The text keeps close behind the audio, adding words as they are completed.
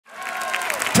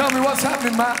Tell me what's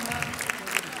happening, Matt.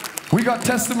 We got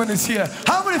testimonies here.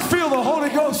 How many feel the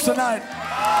Holy Ghost tonight?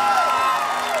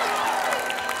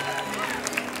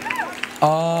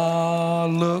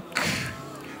 Look.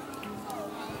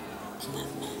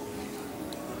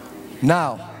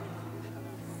 Now,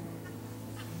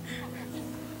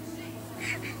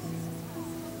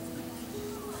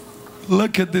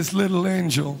 look at this little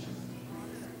angel.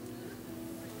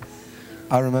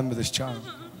 I remember this child.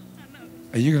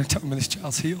 Are you going to tell me this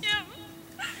child's healed? Yeah.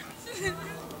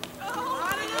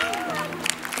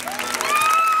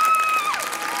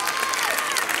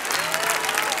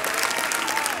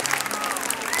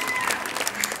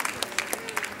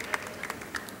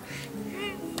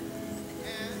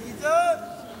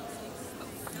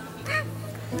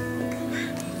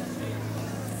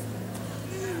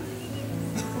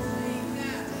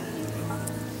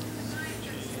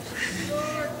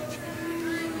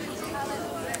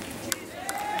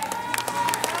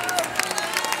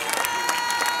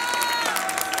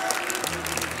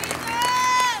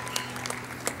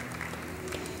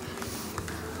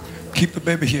 Keep the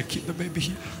baby here, keep the baby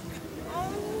here.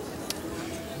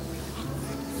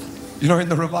 You know, in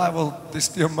the revival, this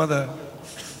dear mother,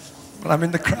 when I'm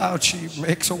in the crowd, she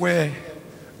makes a way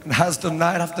and has done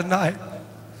night after night.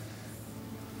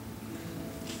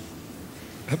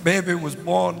 Her baby was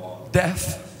born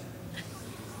deaf.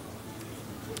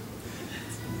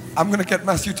 I'm going to get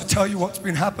Matthew to tell you what's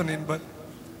been happening, but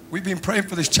we've been praying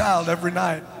for this child every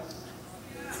night.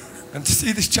 And to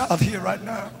see this child here right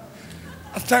now,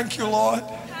 I thank you, Lord.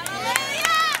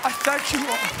 I thank you,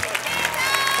 Lord.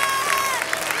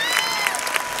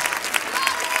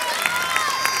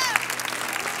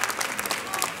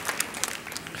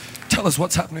 Tell us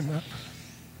what's happening, man.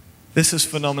 This is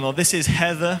phenomenal. This is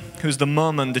Heather, who's the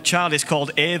mum, and the child is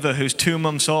called Ava, who's 2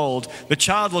 months old. The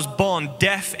child was born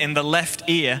deaf in the left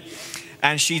ear,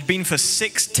 and she'd been for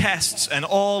 6 tests, and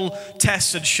all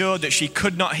tests had showed that she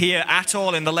could not hear at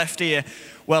all in the left ear.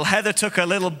 Well, Heather took a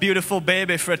little beautiful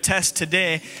baby for a test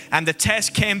today, and the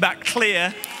test came back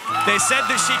clear. They said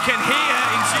that she can hear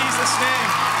in Jesus'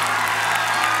 name.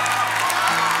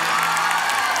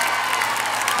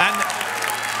 And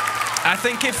I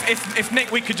think if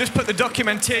Nick, we could just put the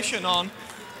documentation on,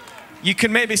 you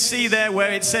can maybe see there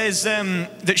where it says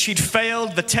that she'd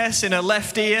failed the test in her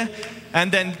left ear,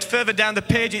 and then further down the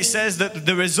page it says that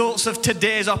the results of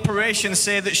today's operation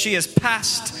say that she has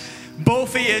passed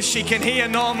both ears. She can hear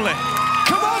normally.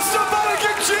 Come on, somebody,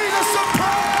 give Jesus some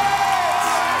praise!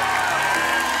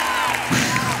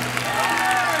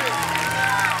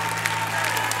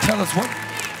 Tell us what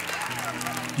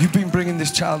you've been bringing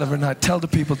this child every night. Tell the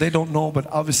people, they don't know, but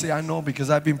obviously I know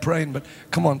because I've been praying. But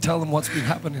come on, tell them what's been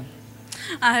happening.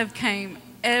 I have came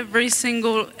every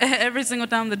single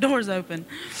time the door's open.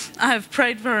 I have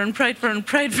prayed for her and prayed for her and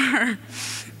prayed for her.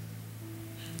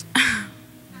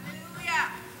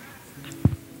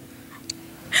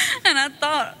 And I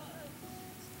thought,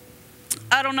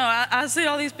 I don't know, I see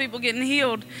all these people getting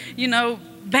healed, you know,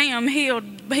 bam, healed.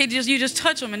 You just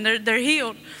touch them and they're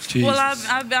healed. Jesus. Well,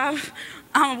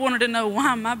 I wanted to know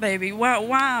why my baby,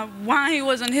 why he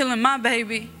wasn't healing my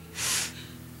baby.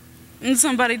 And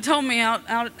somebody told me out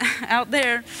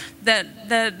there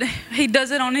that he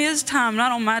does it on his time,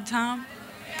 not on my time.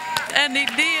 And he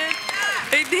did.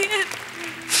 He did.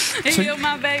 He healed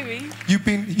my baby. You've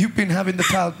been having the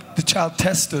child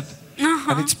tested,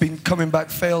 and it's been coming back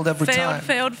failed every time.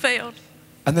 Failed.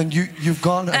 And then you've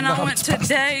gone and I went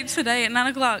today at 9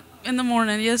 o'clock in the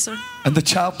morning. Yes, sir. And the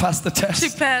child passed the test. She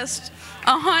passed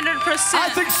 100%. I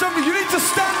think somebody, you need to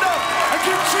stand up and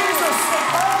give Jesus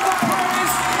all the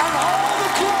praise and all the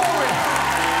glory.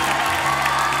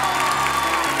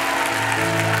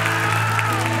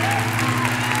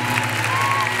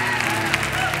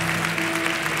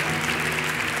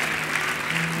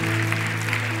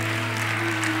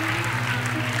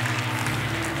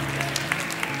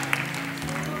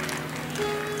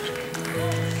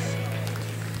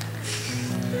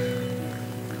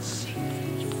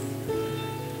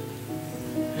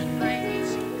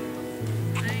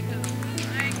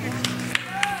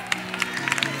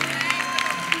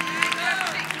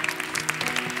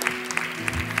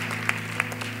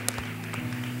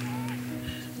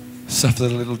 Suffer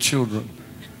the little children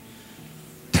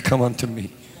to come unto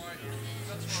me.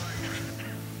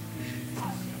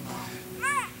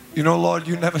 You know, Lord,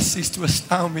 you never cease to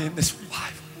astound me in this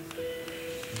life.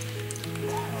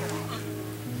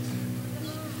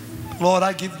 Lord,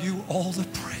 I give you all the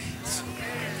praise.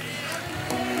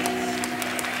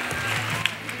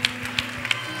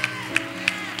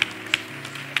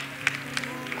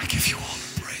 I give you all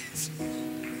the praise.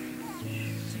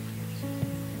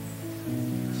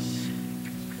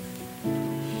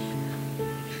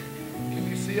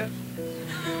 see it?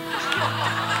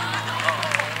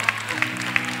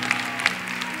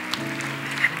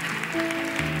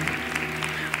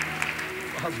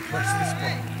 Father, bless this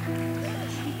one.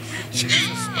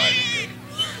 Jesus' mighty name.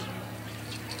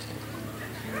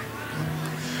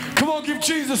 Come on, give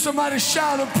Jesus a mighty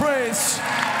shout of praise.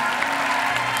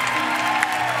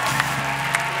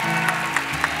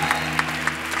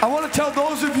 I want to tell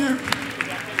those of you,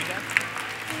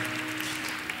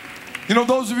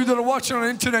 those of you that are watching on the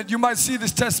internet, you might see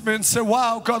this testimony and say,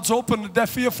 wow, God's opened a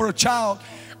deaf ear for a child.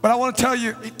 But I want to tell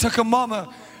you, it took a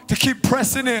mama to keep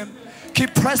pressing in,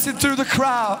 keep pressing through the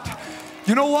crowd.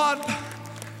 You know what?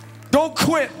 Don't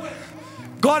quit.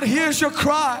 God hears your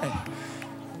cry.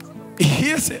 He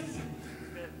hears it.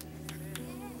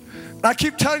 I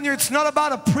keep telling you, it's not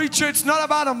about a preacher, it's not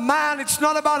about a man, it's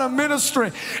not about a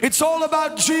ministry. It's all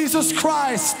about Jesus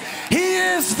Christ. He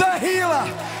is the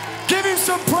healer. Give him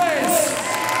some praise.